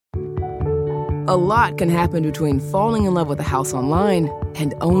A lot can happen between falling in love with a house online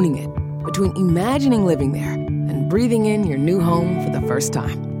and owning it, between imagining living there and breathing in your new home for the first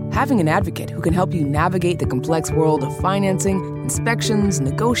time. Having an advocate who can help you navigate the complex world of financing, inspections,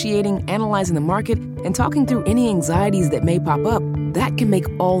 negotiating, analyzing the market, and talking through any anxieties that may pop up, that can make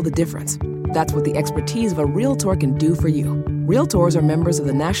all the difference. That's what the expertise of a Realtor can do for you. Realtors are members of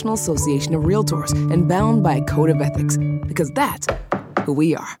the National Association of Realtors and bound by a code of ethics, because that's who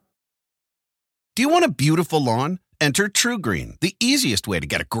we are. Do you want a beautiful lawn? Enter TruGreen, the easiest way to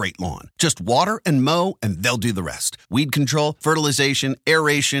get a great lawn. Just water and mow, and they'll do the rest. Weed control, fertilization,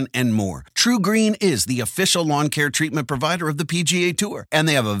 aeration, and more. TruGreen is the official lawn care treatment provider of the PGA Tour, and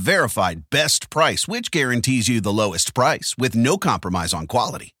they have a verified best price, which guarantees you the lowest price with no compromise on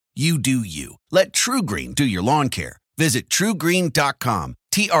quality. You do you. Let TruGreen do your lawn care. Visit TruGreen.com,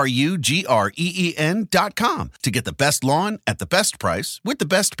 TruGreen.com, to get the best lawn at the best price with the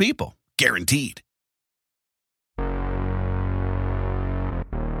best people. Guaranteed.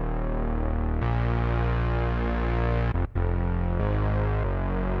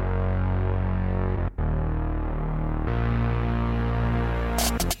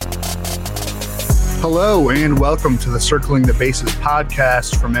 Hello and welcome to the Circling the Bases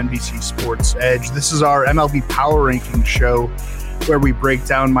podcast from NBC Sports Edge. This is our MLB Power Rankings show where we break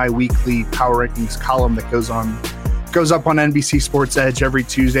down my weekly Power Rankings column that goes up on NBC Sports Edge every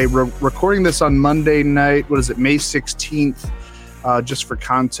Tuesday. We're recording this on Monday night, May 16th, just for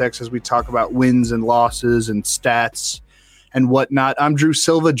context as we talk about wins and losses and stats and whatnot. I'm Drew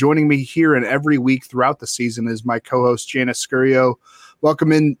Silva. Joining me here and every week throughout the season is my co-host Janice Scurio.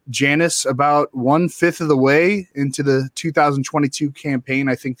 Welcome in, Janice. About 1/5 of the way into the 2022 campaign.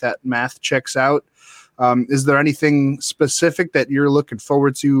 I think that math checks out. Is there anything specific that you're looking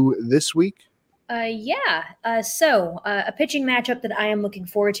forward to this week? So a pitching matchup that I am looking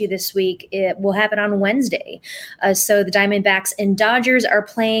forward to this week, it will happen on Wednesday. So the Diamondbacks and Dodgers are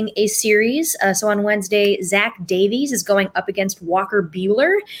playing a series. So on Wednesday, Zach Davies is going up against Walker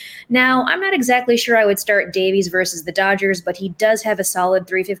Buehler. Now, I'm not exactly sure I would start Davies versus the Dodgers, but he does have a solid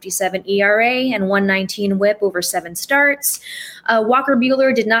 3.57 ERA and 1.19 WHIP over 7 starts. Walker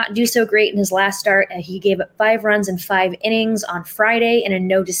Buehler did not do so great in his last start. He gave up 5 runs in 5 innings on Friday in a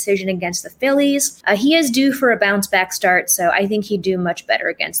no decision against the Phillies. He is due for a bounce-back start, so I think he'd do much better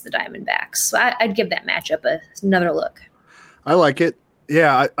against the Diamondbacks. So I'd give that matchup another look. I like it.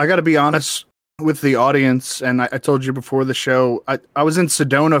 Yeah, I got to be honest with the audience, and I told you before the show, I was in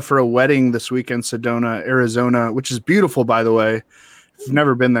Sedona for a wedding this weekend, Sedona, Arizona, which is beautiful, by the way. If you've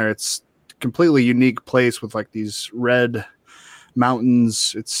never been there, it's a completely unique place with like these red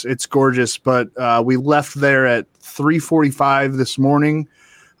mountains. It's gorgeous, but we left there at 3:45 this morning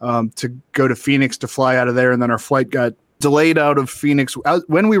to go to Phoenix to fly out of there, and then our flight got delayed out of Phoenix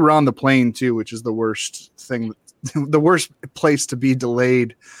when we were on the plane too, which is the worst thing, the worst place to be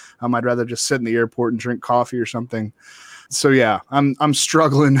delayed. I'd rather just sit in the airport and drink coffee or something. So yeah, I'm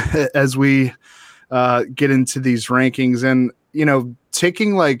struggling as we get into these rankings, and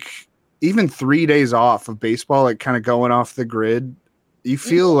taking like even 3 days off of baseball, like kind of going off the grid, you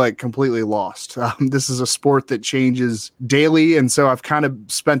feel like completely lost. This is a sport that changes daily. And so I've kind of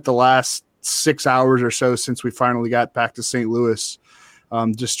spent the last 6 hours or so since we finally got back to St. Louis,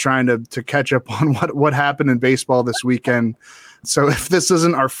 just trying to catch up on what happened in baseball this weekend. So if this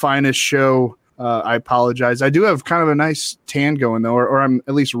isn't our finest show, I apologize. I do have kind of a nice tan going though, or I'm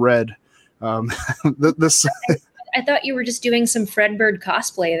at least red. This I thought you were just doing some Fredbird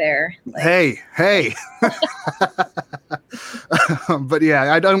cosplay there. Hey. But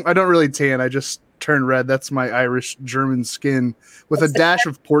yeah, I don't really tan. I just turn red. That's my Irish German skin with a dash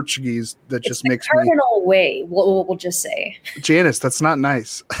of Portuguese that just makes me cardinal way. We'll just say, Janice, that's not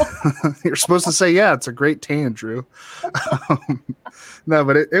nice. You're supposed to say, yeah, it's a great tan, Drew. No,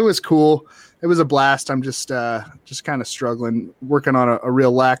 but it was cool. It was a blast. I'm just kind of struggling, working on a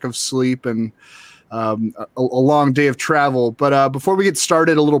real lack of sleep and a long day of travel. But before we get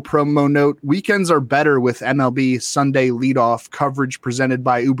started, a little promo note. Weekends are better with MLB Sunday leadoff coverage presented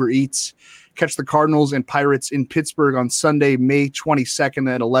by Uber Eats. Catch the Cardinals and Pirates in Pittsburgh on Sunday, May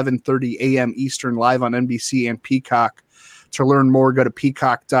 22nd at 11:30 a.m. Eastern, live on NBC and Peacock. To learn more, go to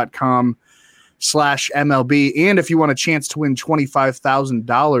peacock.com/MLB. And if you want a chance to win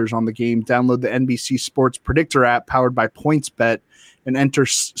 $25,000 on the game, download the NBC Sports Predictor app powered by PointsBet and enter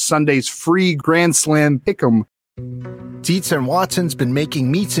Sunday's free Grand Slam Pick'em. Dietz & Watson's been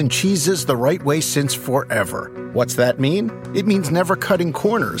making meats and cheeses the right way since forever. What's that mean? It means never cutting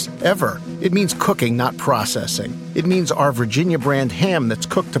corners, ever. It means cooking, not processing. It means our Virginia brand ham that's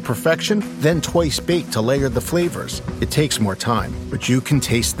cooked to perfection, then twice baked to layer the flavors. It takes more time, but you can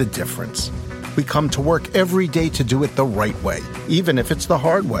taste the difference. We come to work every day to do it the right way, even if it's the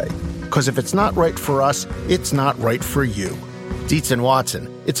hard way. Because if it's not right for us, it's not right for you. Dietz &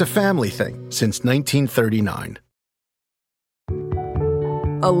 Watson, it's a family thing since 1939.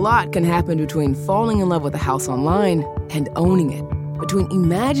 A lot can happen between falling in love with a house online and owning it. Between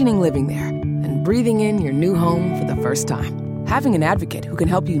imagining living there and breathing in your new home for the first time. Having an advocate who can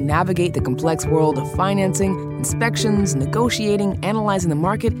help you navigate the complex world of financing, inspections, negotiating, analyzing the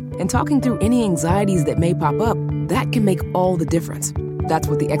market, and talking through any anxieties that may pop up, that can make all the difference. That's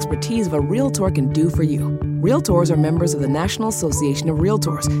what the expertise of a Realtor can do for you. Realtors are members of the National Association of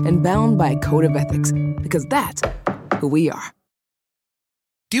Realtors and bound by a code of ethics, because that's who we are.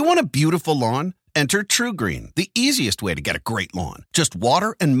 Do you want a beautiful lawn? Enter TruGreen, the easiest way to get a great lawn. Just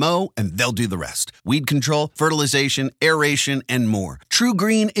water and mow, and they'll do the rest. Weed control, fertilization, aeration, and more.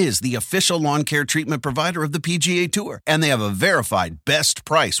 TruGreen is the official lawn care treatment provider of the PGA Tour, and they have a verified best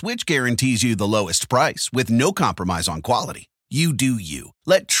price, which guarantees you the lowest price with no compromise on quality. You do you.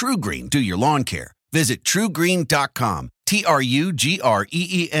 Let TruGreen do your lawn care. Visit TruGreen.com,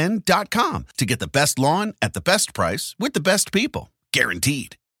 TruGreen.com, to get the best lawn at the best price with the best people.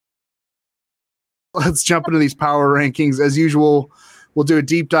 Guaranteed. Let's jump into these power rankings. As usual, we'll do a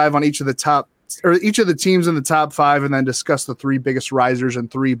deep dive on each of the teams in the top 5, and then discuss the 3 biggest risers and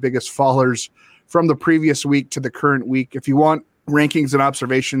 3 biggest fallers from the previous week to the current week. If you want rankings and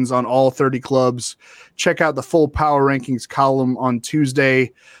observations on all 30 clubs, check out the full power rankings column on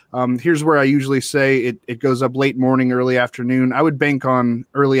Tuesday. Here's where I usually say it goes up late morning, early afternoon. I would bank on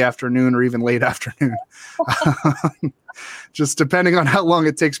early afternoon or even late afternoon. Just depending on how long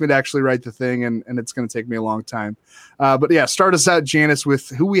it takes me to actually write the thing, and it's going to take me a long time. But yeah, start us out, Janice, with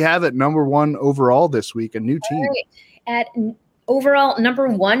who we have at number 1 overall this week, a new team. Right. At overall number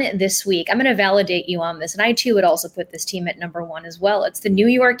 1 this week, I'm going to validate you on this, and I too would also put this team at number 1 as well. It's the New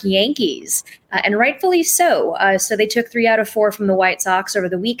York Yankees, and rightfully so. So they took 3 out of 4 from the White Sox over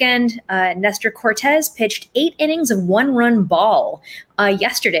the weekend. Nestor Cortes pitched 8 innings of 1-run ball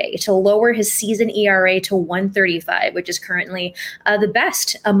yesterday to lower his season ERA to 1.35, which is currently the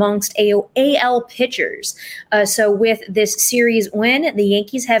best amongst AL pitchers. So with this series win, the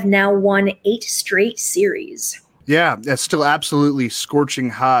Yankees have now won 8 straight series. Yeah, it's still absolutely scorching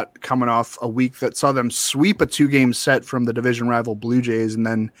hot, coming off a week that saw them sweep a 2-game set from the division rival Blue Jays. And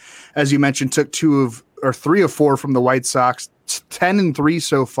then, as you mentioned, took 3 of 4 from the White Sox, 10-3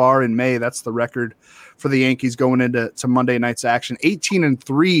 so far in May. That's the record for the Yankees going into Monday night's action.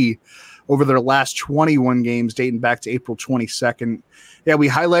 18-3 over their last 21 games dating back to April 22nd. Yeah, we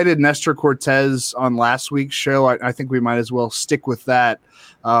highlighted Nestor Cortes on last week's show. I think we might as well stick with that.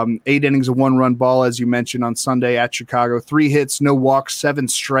 8 innings of 1-run ball, as you mentioned, on Sunday at Chicago. 3 hits, no walks, 7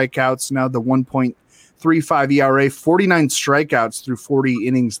 strikeouts. Now the 1.35 ERA, 49 strikeouts through 40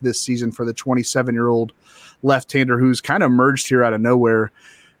 innings this season for the 27-year-old left-hander who's kind of emerged here out of nowhere.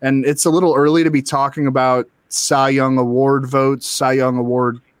 And it's a little early to be talking about Cy Young Award votes, Cy Young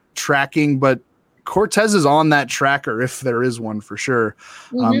Award tracking, but Cortes is on that tracker if there is one for sure.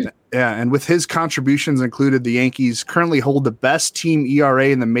 Mm-hmm. And with his contributions included, the Yankees currently hold the best team ERA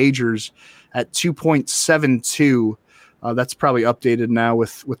in the majors at 2.72. That's probably updated now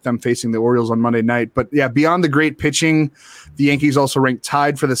with them facing the Orioles on Monday night. But yeah, beyond the great pitching, the Yankees also ranked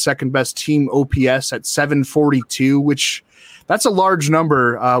tied for the second best team OPS at 742, which that's a large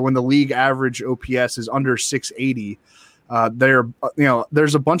number when the league average OPS is under 680.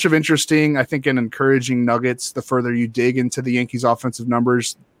 There's a bunch of interesting, I think, and encouraging nuggets the further you dig into the Yankees' offensive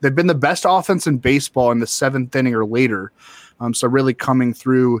numbers. They've been the best offense in baseball in the 7th inning or later. So really coming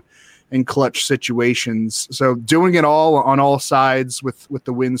through in clutch situations. So doing it all on all sides with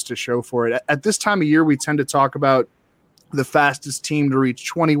the wins to show for it. At this time of year, we tend to talk about the fastest team to reach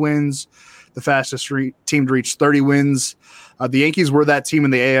 20 wins, the fastest team to reach 30 wins. The Yankees were that team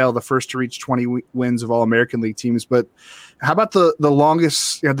in the AL, the first to reach 20 wins of all American League teams. But how about the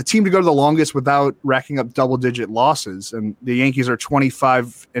longest, the team to go to the longest without racking up double-digit losses? And the Yankees are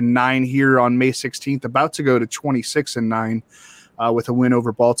 25-9 here on May 16th, about to go to 26-9 with a win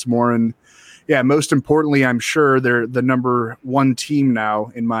over Baltimore. And yeah, most importantly, I'm sure they're the number 1 team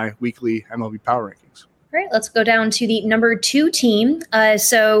now in my weekly MLB Power Rankings. All right, let's go down to the number 2 team.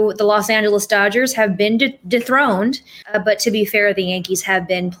 So the Los Angeles Dodgers have been dethroned, but to be fair, the Yankees have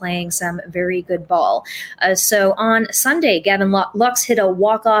been playing some very good ball. So on Sunday, Gavin Lux hit a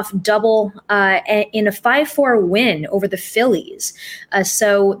walk-off double in a 5-4 win over the Phillies.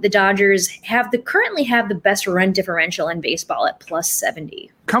 So the Dodgers currently have the best run differential in baseball at +70.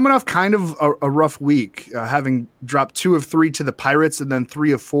 Coming off kind of a rough week, having dropped 2 of 3 to the Pirates and then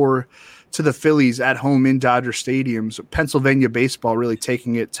 3 of 4 to the Phillies at home in Dodger Stadium. So Pennsylvania baseball really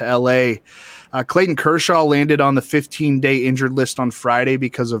taking it to L.A. Clayton Kershaw landed on the 15-day injured list on Friday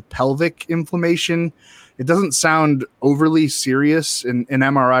because of pelvic inflammation. It doesn't sound overly serious. An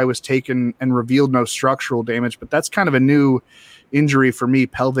MRI was taken and revealed no structural damage, but that's kind of a new injury for me,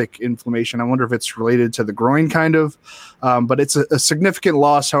 pelvic inflammation. I wonder if it's related to the groin kind of, but it's a significant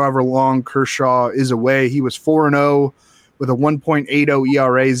loss however long Kershaw is away. He was 4-0 with a 1.80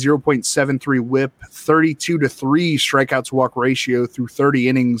 ERA, 0.73 whip, 32-3 strikeouts walk ratio through 30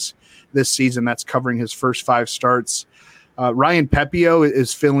 innings this season. That's covering his first 5 starts. Ryan Pepiot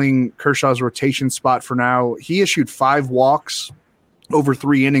is filling Kershaw's rotation spot for now. He issued 5 walks over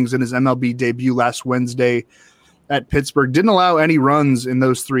 3 innings in his MLB debut last Wednesday at Pittsburgh. Didn't allow any runs in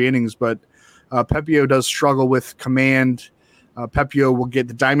those 3 innings, but Pepiot does struggle with command. Pepiot will get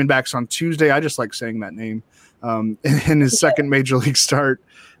the Diamondbacks on Tuesday. I just like saying that name. In his second major league start.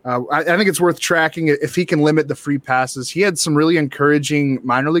 I think it's worth tracking if he can limit the free passes. He had some really encouraging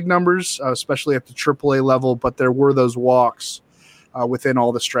minor league numbers, especially at the AAA level, but there were those walks within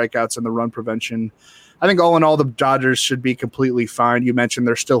all the strikeouts and the run prevention. I think all in all, the Dodgers should be completely fine. You mentioned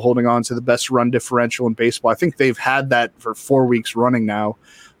they're still holding on to the best run differential in baseball. I think they've had that for 4 weeks running now.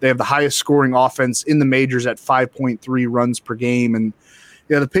 They have the highest scoring offense in the majors at 5.3 runs per game. And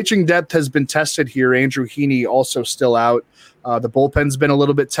yeah, the pitching depth has been tested here. Andrew Heaney also still out. The bullpen's been a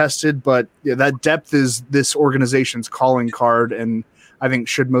little bit tested, but that depth is this organization's calling card, and I think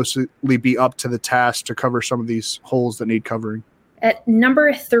should mostly be up to the task to cover some of these holes that need covering. At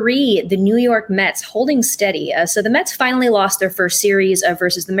number 3, the New York Mets holding steady. So the Mets finally lost their first series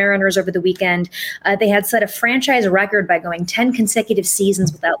versus the Mariners over the weekend. They had set a franchise record by going 10 consecutive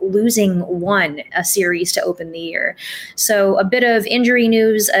seasons without losing a series to open the year. So a bit of injury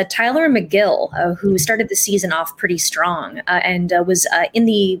news. Tyler McGill, who started the season off pretty strong and was in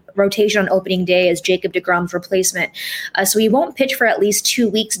the rotation on opening day as Jacob deGrom's replacement. So he won't pitch for at least 2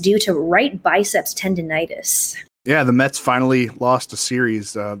 weeks due to right biceps tendonitis. Yeah, the Mets finally lost a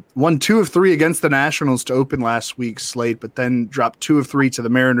series. Won 2 of 3 against the Nationals to open last week's slate, but then dropped 2 of 3 to the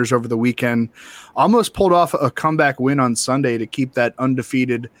Mariners over the weekend. Almost pulled off a comeback win on Sunday to keep that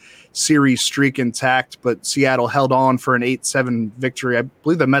undefeated series streak intact, but Seattle held on for an 8-7 victory. I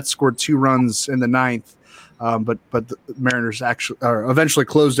believe the Mets scored 2 runs in the 9th, but the Mariners eventually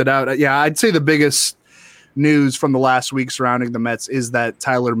closed it out. Yeah, I'd say the biggest news from the last week surrounding the Mets is that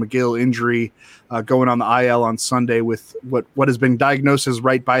Tyler McGill injury going on the IL on Sunday with what has been diagnosed as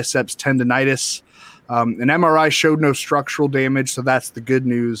right biceps tendonitis. An MRI showed no structural damage, so that's the good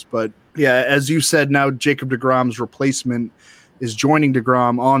news. But yeah, as you said, now Jacob deGrom's replacement is joining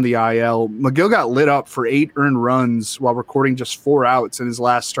deGrom on the IL. McGill got lit up for 8 earned runs while recording just 4 outs in his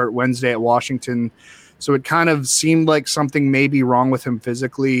last start Wednesday at Washington. So it kind of seemed like something may be wrong with him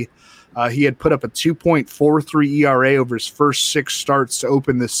physically. He had put up a 2.43 ERA over his first 6 starts to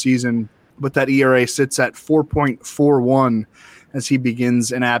open this season, but that ERA sits at 4.41 as he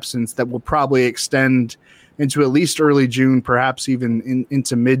begins an absence that will probably extend into at least early June, perhaps even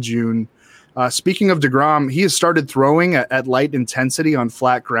into mid-June. Speaking of deGrom, he has started throwing at light intensity on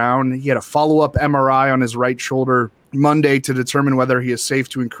flat ground. He had a follow-up MRI on his right shoulder Monday to determine whether he is safe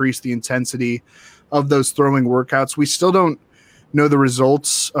to increase the intensity of those throwing workouts. We still don't know the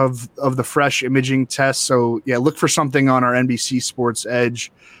results of the fresh imaging test. So yeah, look for something on our NBC Sports Edge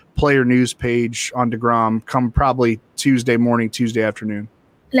player news page on deGrom come probably Tuesday morning, Tuesday afternoon.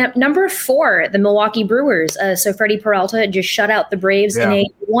 Now, number 4, the Milwaukee Brewers. So Freddie Peralta just shut out the Braves in a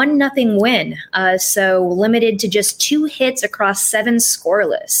 1-0 win. So limited to just 2 hits across 7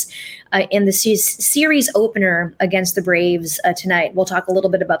 scoreless. In the series opener against the Braves tonight. We'll talk a little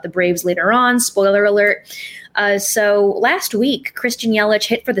bit about the Braves later on. Spoiler alert. So last week, Christian Yelich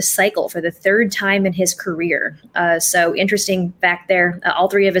hit for the cycle for the 3rd time in his career. So interesting fact there. All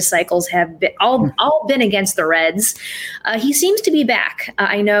 3 of his cycles have been, all been against the Reds. He seems to be back.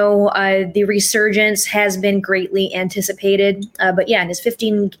 I know the resurgence has been greatly anticipated. But yeah, in his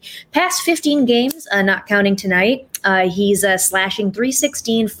past 15 games, not counting tonight, he's slashing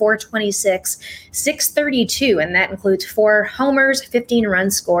 .316, .426, .632, and that includes 4 homers, 15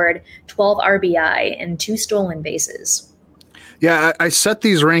 runs scored, 12 RBI, and 2 stolen bases. Yeah, I set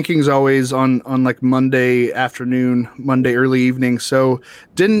these rankings always on like Monday afternoon, Monday early evening, so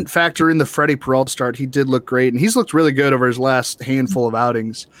didn't factor in the Freddie Peralta start. He did look great, and he's looked really good over his last handful of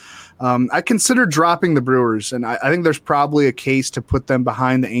outings. I considered dropping the Brewers, and I think there's probably a case to put them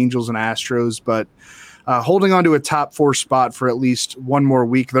behind the Angels and Astros, but holding on to a top 4 spot for at least one more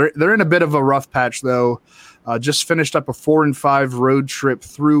week. They're in a bit of a rough patch, though. Just finished up a 4-5 road trip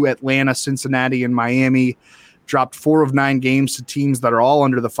through Atlanta, Cincinnati, and Miami. dropped 4 of 9 games to teams that are all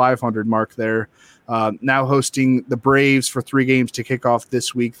under the 500 mark there. Now hosting the Braves for 3 games to kick off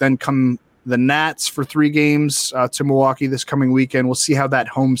this week. Then come the Nats for 3 games to Milwaukee this coming weekend. We'll see how that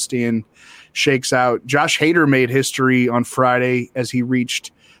homestand shakes out. Josh Hader made history on Friday as he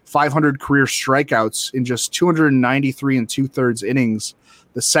reached 500 career strikeouts in just 293 2/3 innings,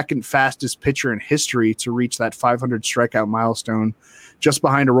 the second fastest pitcher in history to reach that 500 strikeout milestone, just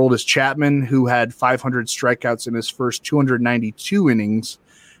behind Aroldis Chapman, who had 500 strikeouts in his first 292 innings,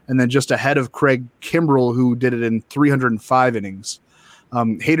 and then just ahead of Craig Kimbrell, who did it in 305 innings.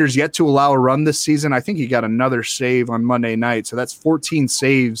 Hader's yet to allow a run this season. I think he got another save on Monday night, so that's 14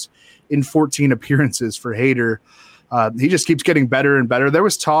 saves in 14 appearances for Hader. He just keeps getting better and better. There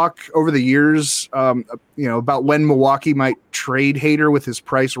was talk over the years, about when Milwaukee might trade Hader with his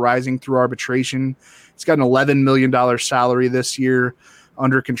price rising through arbitration. He's got an $11 million salary this year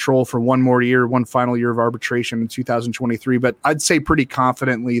under control for one final year of arbitration in 2023. But I'd say pretty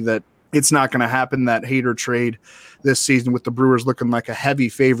confidently that it's not going to happen, that Hader trade this season, with the Brewers looking like a heavy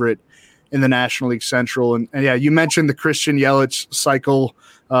favorite in the National League Central. And yeah, you mentioned the Christian Yelich cycle,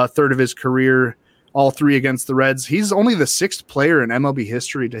 third of his career, all 3 against the Reds. He's only the 6th player in MLB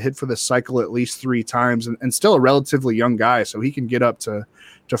history to hit for this cycle at least 3 times, and still a relatively young guy, so he can get up to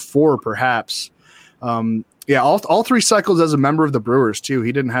 4 perhaps. All 3 cycles as a member of the Brewers too.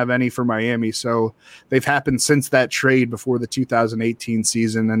 He didn't have any for Miami, so they've happened since that trade before the 2018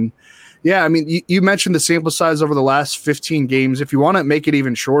 season. And yeah, I mean, you mentioned the sample size over the last 15 games. If you want to make it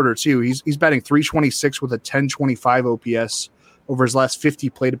even shorter too, he's batting .326 with a .1025 OPS over his last 50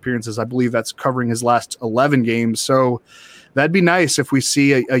 plate appearances. I believe that's covering his last 11 games. So that'd be nice if we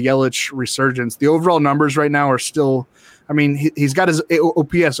see a Yelich resurgence. The overall numbers right now are still, I mean, he's got his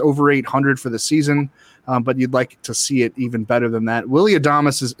OPS over 800 for the season, but you'd like to see it even better than that. Willy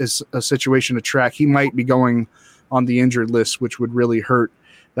Adames is a situation to track. He might be going on the injured list, which would really hurt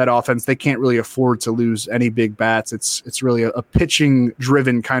that offense. They can't really afford to lose any big bats. It's really a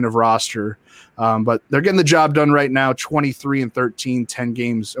pitching-driven kind of roster. But they're getting the job done right now, 23-13, 10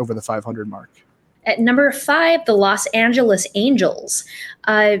 games over the 500 mark. At number 5, the Los Angeles Angels.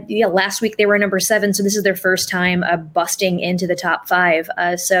 Last week they were number 7, so this is their first time busting into the top 5.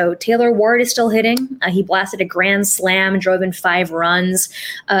 So Taylor Ward is still hitting. He blasted a grand slam, drove in 5 runs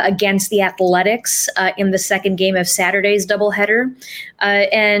against the Athletics in the second game of Saturday's doubleheader.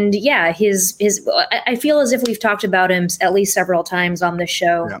 And yeah, his I feel as if we've talked about him at least several times on this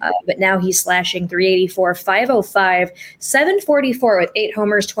show, but now he's slashing .384, .505, .744 with 8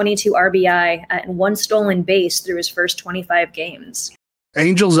 homers, 22 RBI, and 1 stolen base through his first 25 games.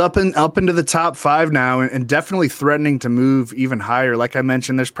 Angels up into the top 5 now, and definitely threatening to move even higher. Like I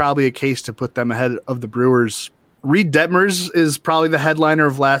mentioned, there's probably a case to put them ahead of the Brewers. Reed Detmers is probably the headliner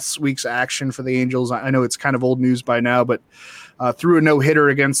of last week's action for the Angels. I know it's kind of old news by now, but threw a no-hitter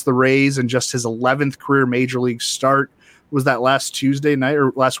against the Rays in just his 11th career Major League start. Was that last Tuesday night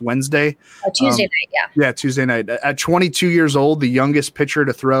or last Wednesday? Tuesday night, yeah. Yeah, Tuesday night. At 22 years old, the youngest pitcher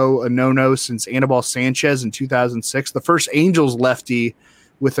to throw a no-no since Anibal Sanchez in 2006. The first Angels lefty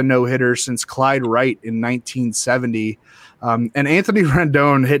with a no-hitter since Clyde Wright in 1970. And Anthony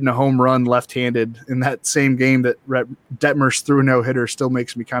Rendon hitting a home run left-handed in that same game that Detmers threw a no-hitter still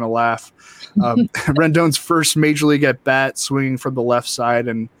makes me kind of laugh. Rendon's first Major League at-bat, swinging from the left side,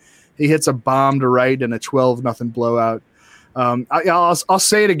 and he hits a bomb to right in a 12-0 blowout. I'll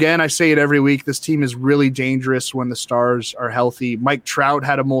say it again. I say it every week. This team is really dangerous when the stars are healthy. Mike Trout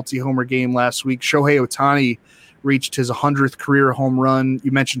had a multi-homer game last week. Shohei Ohtani reached his 100th career home run.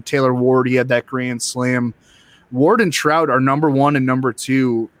 You mentioned Taylor Ward. He had that grand slam. Ward and Trout are number 1 and number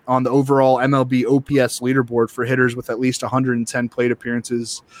 2 on the overall MLB OPS leaderboard for hitters with at least 110 plate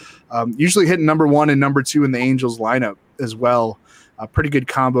appearances. Usually hitting number 1 and number 2 in the Angels lineup as well. A pretty good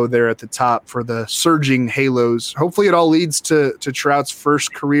combo there at the top for the surging Halos. Hopefully it all leads to Trout's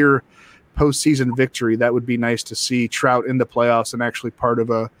first career postseason victory. That would be nice to see Trout in the playoffs and actually part of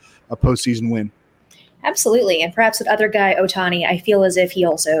a postseason win. Absolutely. And perhaps with other guy, Ohtani, I feel as if he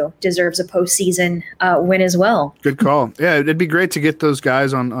also deserves a postseason win as well. Good call. Yeah, it'd be great to get those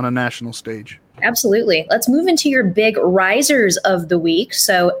guys on a national stage. Absolutely. Let's move into your big risers of the week.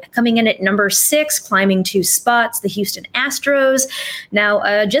 So coming in at number 6, climbing 2 spots, the Houston Astros.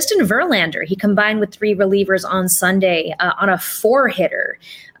 Now, Justin Verlander, he combined with 3 relievers on Sunday on a 4-hitter.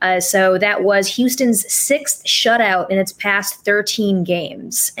 So that was Houston's 6th shutout in its past 13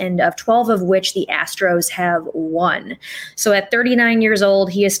 games, and of 12 of which the Astros have won. So at 39 years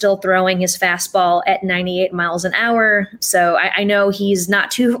old, he is still throwing his fastball at 98 miles an hour. So I know he's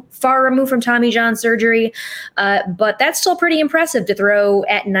not too far removed from Tommy John surgery, but that's still pretty impressive to throw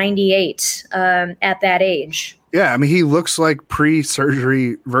at 98 at that age. Yeah, I mean, he looks like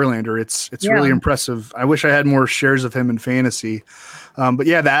pre-surgery Verlander. It's really impressive. I wish I had more shares of him in fantasy. But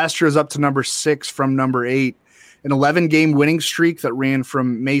yeah, the Astros up to number 6 from number 8. An 11-game winning streak that ran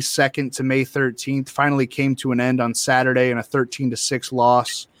from May 2nd to May 13th finally came to an end on Saturday in a 13-6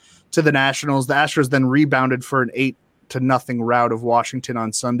 loss to the Nationals. The Astros then rebounded for an 8-0 rout of Washington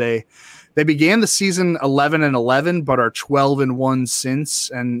on Sunday. They began the season 11-11, but are 12-1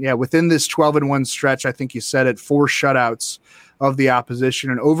 since. And yeah, within this 12-1 stretch, I think you said it, 4 shutouts of the opposition,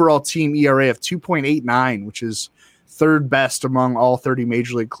 an overall team ERA of 2.89, which is third best among all 30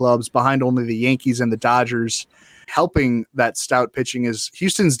 major league clubs, behind only the Yankees and the Dodgers. Helping that stout pitching is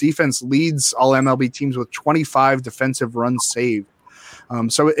Houston's defense leads all MLB teams with 25 defensive runs saved.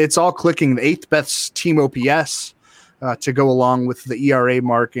 So it's all clicking. The 8th best team OPS to go along with the ERA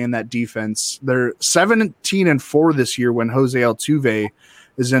mark and that defense. They're 17-4 this year when Jose Altuve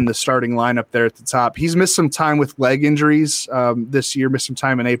is in the starting lineup there at the top. He's missed some time with leg injuries this year, missed some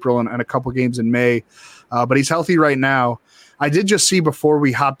time in April and a couple games in May, but he's healthy right now. I did just see before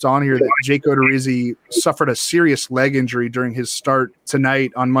we hopped on here that Jake Odorizzi suffered a serious leg injury during his start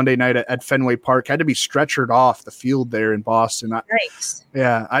tonight on Monday night at Fenway Park. Had to be stretchered off the field there in Boston. Nice.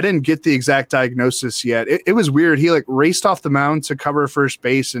 Yeah, I didn't get the exact diagnosis yet. It was weird. He raced off the mound to cover first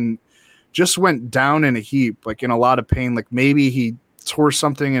base and just went down in a heap, in a lot of pain. Maybe he tore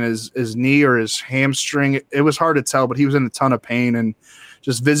something in his knee or his hamstring. It was hard to tell, but he was in a ton of pain and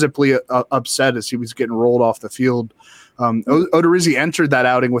just visibly upset as he was getting rolled off the field. Odorizzi entered that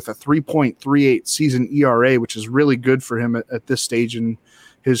outing with a 3.38 season ERA, which is really good for him at this stage in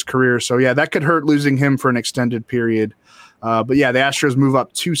his career. So, yeah, that could hurt losing him for an extended period. But, yeah, the Astros move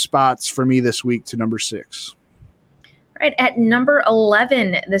up 2 spots for me this week to number 6. Right, at number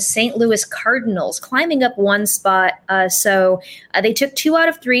 11, the St. Louis Cardinals climbing up 1 spot. So they took 2 out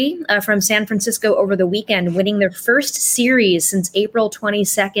of 3 from San Francisco over the weekend, winning their first series since April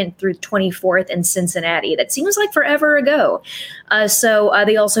 22nd through 24th in Cincinnati. That seems like forever ago. So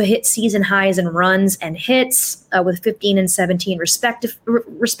they also hit season highs in runs and hits with 15 and 17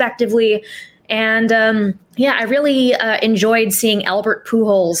 respectively. And I really enjoyed seeing Albert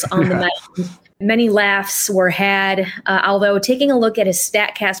Pujols on the mound. Many laughs were had, although taking a look at his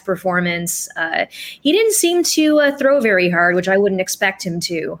StatCast performance, he didn't seem to throw very hard, which I wouldn't expect him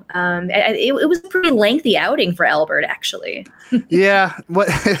to. It was a pretty lengthy outing for Albert, actually. Yeah,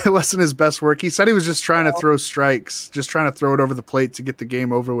 it wasn't his best work. He said he was just trying to throw strikes, just trying to throw it over the plate to get the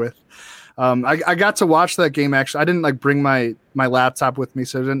game over with. I got to watch that game, actually. I didn't bring my laptop with me,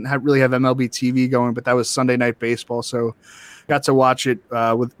 so I didn't really have MLB TV going, but that was Sunday Night Baseball, so got to watch it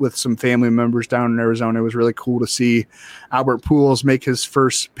with some family members down in Arizona. It was really cool to see Albert Pujols make his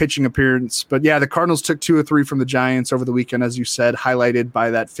first pitching appearance. But yeah, the Cardinals took 2 of 3 from the Giants over the weekend, as you said, highlighted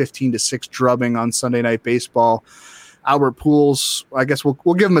by that 15-6 drubbing on Sunday Night Baseball. Albert Pujols, I guess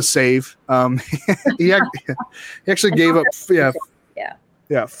we'll give him a save. He actually gave up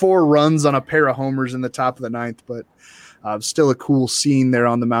 4 runs on a pair of homers in the top of the 9th, but still a cool scene there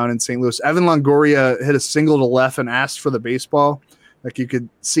on the mound in St. Louis. Evan Longoria hit a single to left and asked for the baseball. You could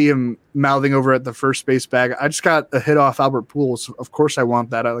see him mouthing over at the first base bag. I just got a hit off Albert Pujols. Of course I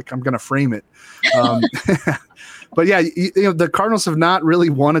want that. I'm going to frame it. But yeah, the Cardinals have not really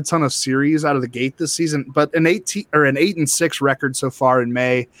won a ton of series out of the gate this season, but an 8-6 record so far in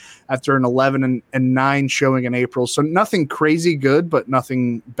May after an 11-9 showing in April. So nothing crazy good, but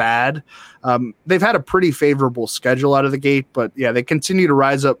nothing bad. They've had a pretty favorable schedule out of the gate, but yeah, they continue to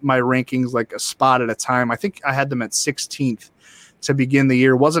rise up my rankings a spot at a time. I think I had them at 16th to begin the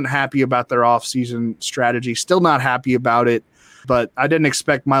year. Wasn't happy about their offseason strategy. Still not happy about it. But I didn't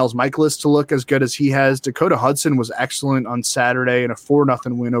expect Miles Michaelis to look as good as he has. Dakota Hudson was excellent on Saturday in a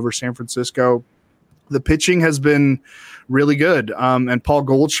 4-0 win over San Francisco. The pitching has been really good. And Paul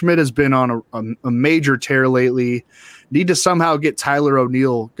Goldschmidt has been on a major tear lately. Need to somehow get Tyler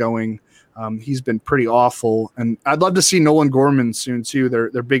O'Neill going. He's been pretty awful. And I'd love to see Nolan Gorman soon, too.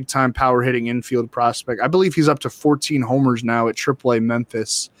 Their big-time power-hitting infield prospect. I believe he's up to 14 homers now at AAA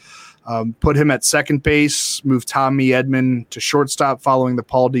Memphis. Put him at second base, move Tommy Edman to shortstop following the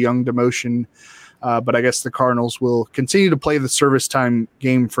Paul DeJong demotion. But I guess the Cardinals will continue to play the service time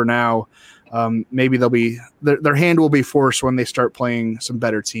game for now. Maybe their hand will be forced when they start playing some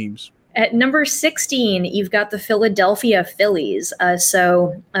better teams. At number 16, you've got the Philadelphia Phillies.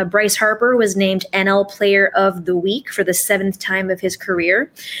 So Bryce Harper was named NL Player of the Week for the 7th time of his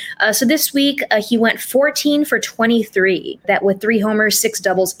career. So this week, he went 14 for 23, that with 3 homers, 6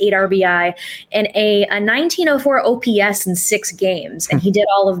 doubles, 8 RBI, and a 1904 OPS in 6 games. And he did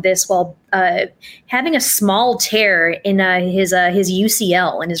all of this while having a small tear in his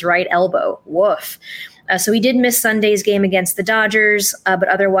UCL in his right elbow. Woof. So he did miss Sunday's game against the Dodgers, but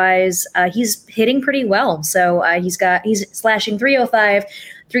otherwise he's hitting pretty well. So he's slashing 305,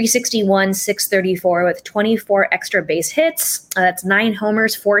 361, 634 with 24 extra base hits. That's 9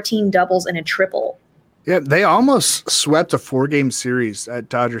 homers, 14 doubles, and a triple. Yeah, they almost swept a 4-game series at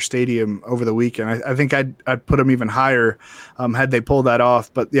Dodger Stadium over the weekend. I think I'd put them even higher had they pulled that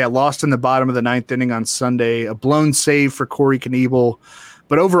off. But yeah, lost in the bottom of the 9th inning on Sunday. A blown save for Corey Knebel.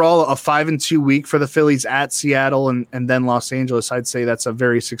 But overall, a 5-2 week for the Phillies at Seattle and then Los Angeles. I'd say that's a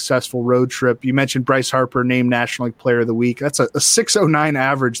very successful road trip. You mentioned Bryce Harper named National League Player of the Week. That's a 609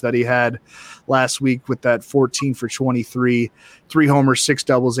 average that he had last week with that 14 for 23, 3 homers, 6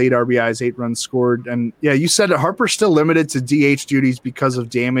 doubles, 8 RBIs, 8 runs scored. And yeah, you said that Harper's still limited to DH duties because of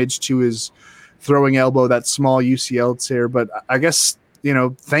damage to his throwing elbow, that small UCL tear. But I guess,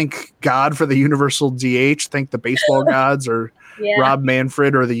 thank God for the universal DH. Thank the baseball gods or Rob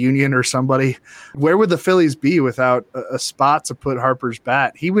Manfred or the Union or somebody. Where would the Phillies be without a spot to put Harper's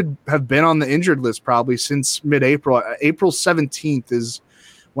bat? He would have been on the injured list probably since mid-April. April 17th is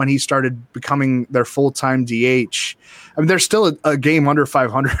when he started becoming their full-time DH. I mean, there's still a game under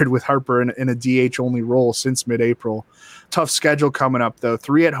 500 with Harper in a DH-only role since mid-April. Tough schedule coming up, though.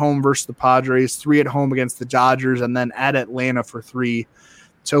 3 at home versus the Padres, 3 at home against the Dodgers, and then at Atlanta for 3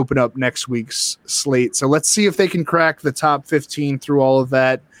 to open up next week's slate. So let's see if they can crack the top 15 through all of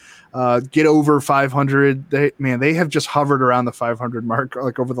that, get over 500. They have just hovered around the 500 mark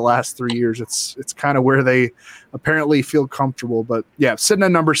like over the last 3 years. It's kind of where they apparently feel comfortable. But yeah, sitting at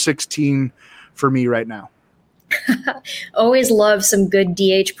number 16 for me right now. Always love some good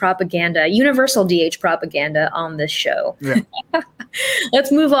DH propaganda, universal DH propaganda on this show. Yeah.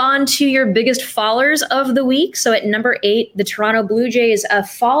 Let's move on to your biggest fallers of the week. So at number 8, the Toronto Blue Jays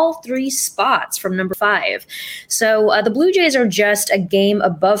fall 3 spots from number 5. So the Blue Jays are just a game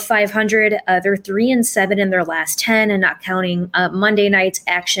above 500. They're 3-7 in their last 10, and not counting Monday night's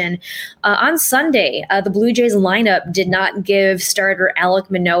action. On Sunday, the Blue Jays lineup did not give starter Alek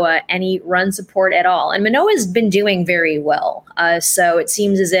Manoah any run support at all. And Manoah has been doing very well. So it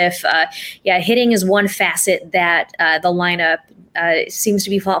seems as if, hitting is one facet that the lineup seems to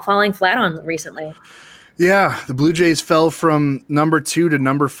be falling flat on recently. Yeah, the Blue Jays fell from number 2 to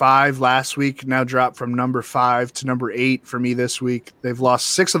number 5 last week, now dropped from number 5 to number 8 for me this week. They've lost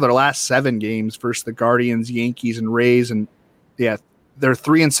 6 of their last 7 games versus the Guardians, Yankees, and Rays. And yeah, they're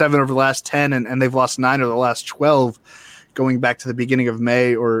 3-7 over the last 10, and they've lost 9 of the last 12 going back to the beginning of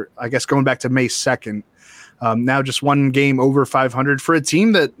May, or I guess going back to May 2nd. Now just 1 game over 500 for a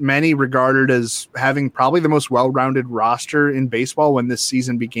team that many regarded as having probably the most well-rounded roster in baseball when this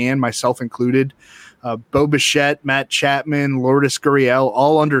season began, myself included. Bo Bichette, Matt Chapman, Lourdes Gurriel,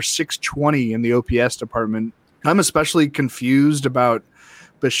 all under 620 in the OPS department. I'm especially confused about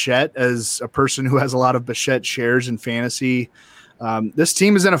Bichette as a person who has a lot of Bichette shares in fantasy. This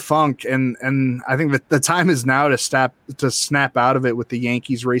team is in a funk, and I think that the time is now to snap out of it with the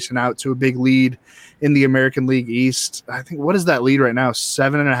Yankees racing out to a big lead in the American League East. I think, what is that lead right now?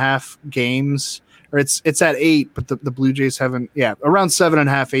 7.5 games, or it's at 8, but the Blue Jays haven't, around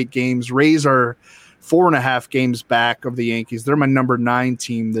 7.5, 8 games. Rays are 4.5 games back of the Yankees. They're my number 9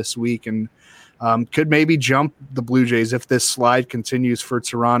 team this week, and could maybe jump the Blue Jays if this slide continues for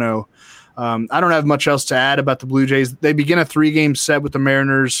Toronto. I don't have much else to add about the Blue Jays. They begin a 3-game set with the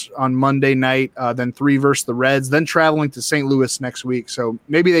Mariners on Monday night, then 3 versus the Reds, then traveling to St. Louis next week. So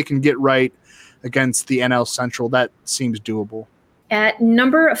maybe they can get right against the NL Central. That seems doable. At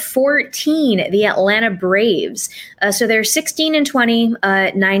number 14, the Atlanta Braves. So they're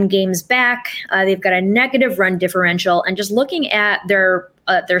 16-20, 9 games back. They've got a negative run differential. And just looking at their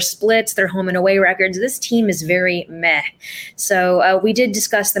splits, their home and away records, this team is very meh. So we did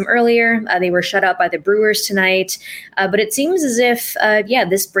discuss them earlier. They were shut out by the Brewers tonight. But it seems as if,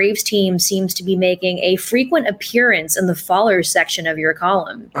 this Braves team seems to be making a frequent appearance in the fallers section of your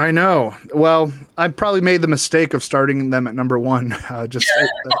column. I know. Well, I probably made the mistake of starting them at number 1,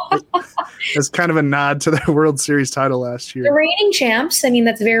 as kind of a nod to their World Series title last year. The reigning champs. I mean,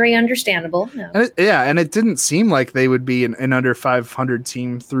 that's very understandable. No. And it didn't seem like they would be an under 500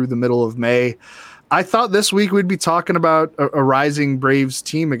 team through the middle of May. I thought this week we'd be talking about a rising Braves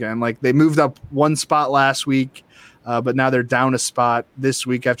team again. Like, they moved up 1 spot last week, but now they're down a spot this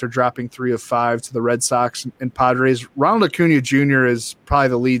week after dropping 3 of 5 to the Red Sox and Padres. Ronald Acuna Jr. is probably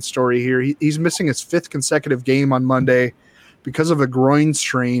the lead story here. He's missing his 5th consecutive game on Monday because of a groin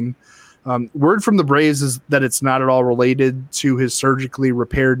strain. Word from the Braves is that it's not at all related to his surgically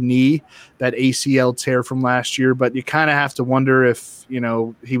repaired knee, that ACL tear from last year, but you kind of have to wonder if,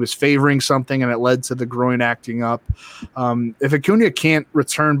 he was favoring something and it led to the groin acting up. If Acuna can't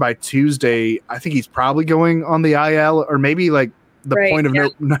return by Tuesday, I think he's probably going on the IL, or maybe the point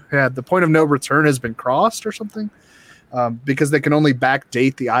of no return has been crossed or something, because they can only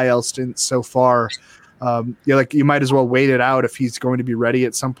backdate the IL stint so far. You might as well wait it out if he's going to be ready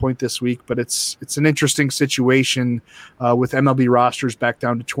at some point this week. But it's an interesting situation with MLB rosters back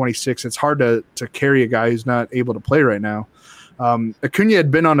down to 26. It's hard to carry a guy who's not able to play right now. Acuna had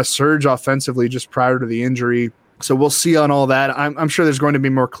been on a surge offensively just prior to the injury, so we'll see on all that. I'm sure there's going to be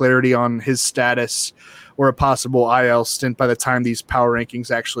more clarity on his status or a possible IL stint by the time these power rankings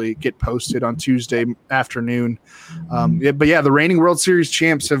actually get posted on Tuesday afternoon. The reigning World Series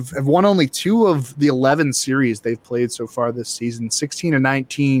champs have won only 2 of the 11 series they've played so far this season,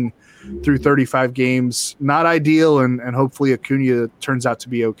 16-19 through 35 games. Not ideal, and hopefully Acuna turns out to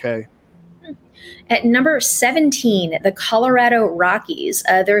be okay. At number 17, the Colorado Rockies.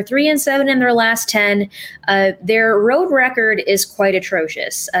 They're 3-7 in their last 10. Their road record is quite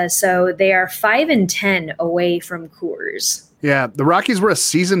atrocious. So they are 5-10 away from Coors. Yeah, the Rockies were a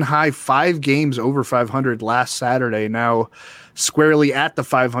season high 5 games over 500 last Saturday. Now squarely at the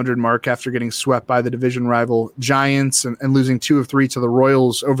 500 mark after getting swept by the division rival Giants and losing 2 of 3 to the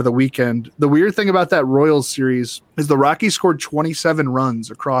Royals over the weekend. The weird thing about that Royals series is the Rockies scored 27 runs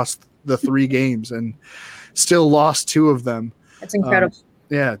across the 3 games and still lost 2 of them. That's incredible.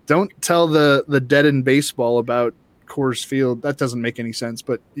 Don't tell the dead in baseball about Coors Field. That doesn't make any sense,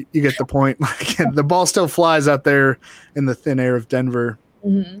 but you get the point. The ball still flies out there in the thin air of Denver.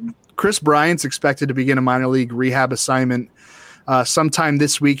 Mm-hmm. Chris Bryant's expected to begin a minor league rehab assignment sometime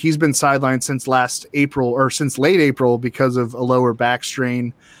this week. He's been sidelined since late April because of a lower back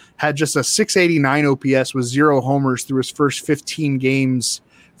strain. Had just a .689 OPS with 0 homers through his first 15 games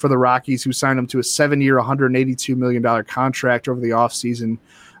for the Rockies, who signed him to a 7-year, $182 million contract over the offseason.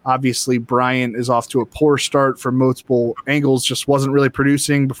 Obviously, Bryant is off to a poor start from multiple angles, just wasn't really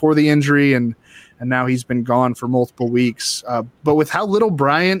producing before the injury, and now he's been gone for multiple weeks. But with how little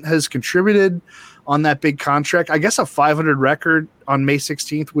Bryant has contributed on that big contract, I guess a 500 record on May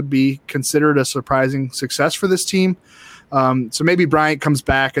 16th would be considered a surprising success for this team. So maybe Bryant comes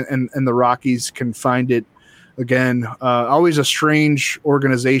back and the Rockies can find it again. Always a strange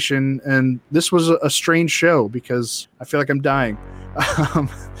organization, and this was a strange show because I feel like I'm dying.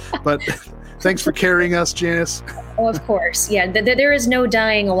 But thanks for carrying us, Janice. Oh, of course. Yeah, there is no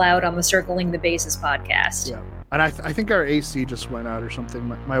dying allowed on the Circling the Bases podcast. Yeah. And I think our AC just went out or something.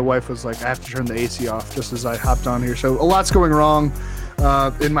 My wife was like, I have to turn the AC off just as I hopped on here. So a lot's going wrong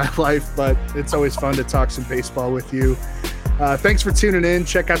in my life, but it's always fun to talk some baseball with you. Thanks for tuning in.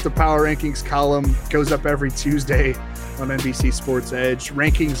 Check out the Power Rankings column. It goes up every Tuesday on NBC Sports Edge.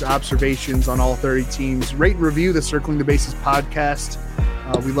 Rankings, observations on all 30 teams. Rate and review the Circling the Bases podcast.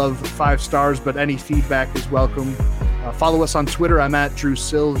 We love 5 stars, but any feedback is welcome. Follow us on Twitter. I'm at Drew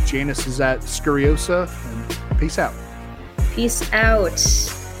Sill. Janice is at Scuriosa. And peace out. Peace out.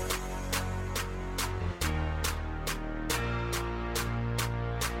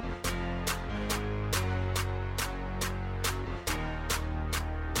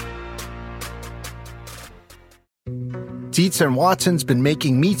 Dietz & Watson's been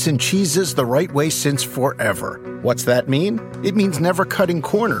making meats and cheeses the right way since forever. What's that mean? It means never cutting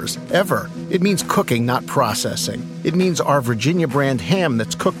corners, ever. It means cooking, not processing. It means our Virginia brand ham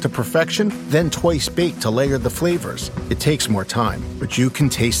that's cooked to perfection, then twice baked to layer the flavors. It takes more time, but you can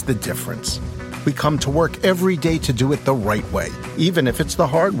taste the difference. We come to work every day to do it the right way, even if it's the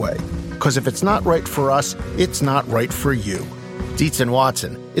hard way. Because if it's not right for us, it's not right for you. Dietz &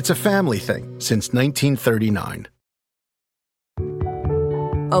 Watson, it's a family thing since 1939.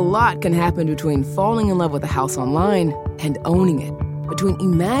 A lot can happen between falling in love with a house online and owning it. Between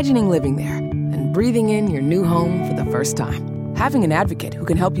imagining living there and breathing in your new home for the first time. Having an advocate who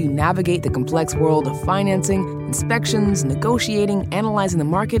can help you navigate the complex world of financing, inspections, negotiating, analyzing the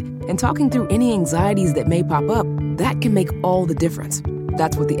market, and talking through any anxieties that may pop up, that can make all the difference.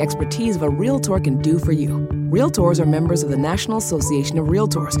 That's what the expertise of a Realtor can do for you. Realtors are members of the National Association of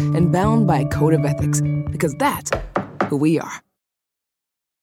Realtors and bound by a code of ethics, because that's who we are.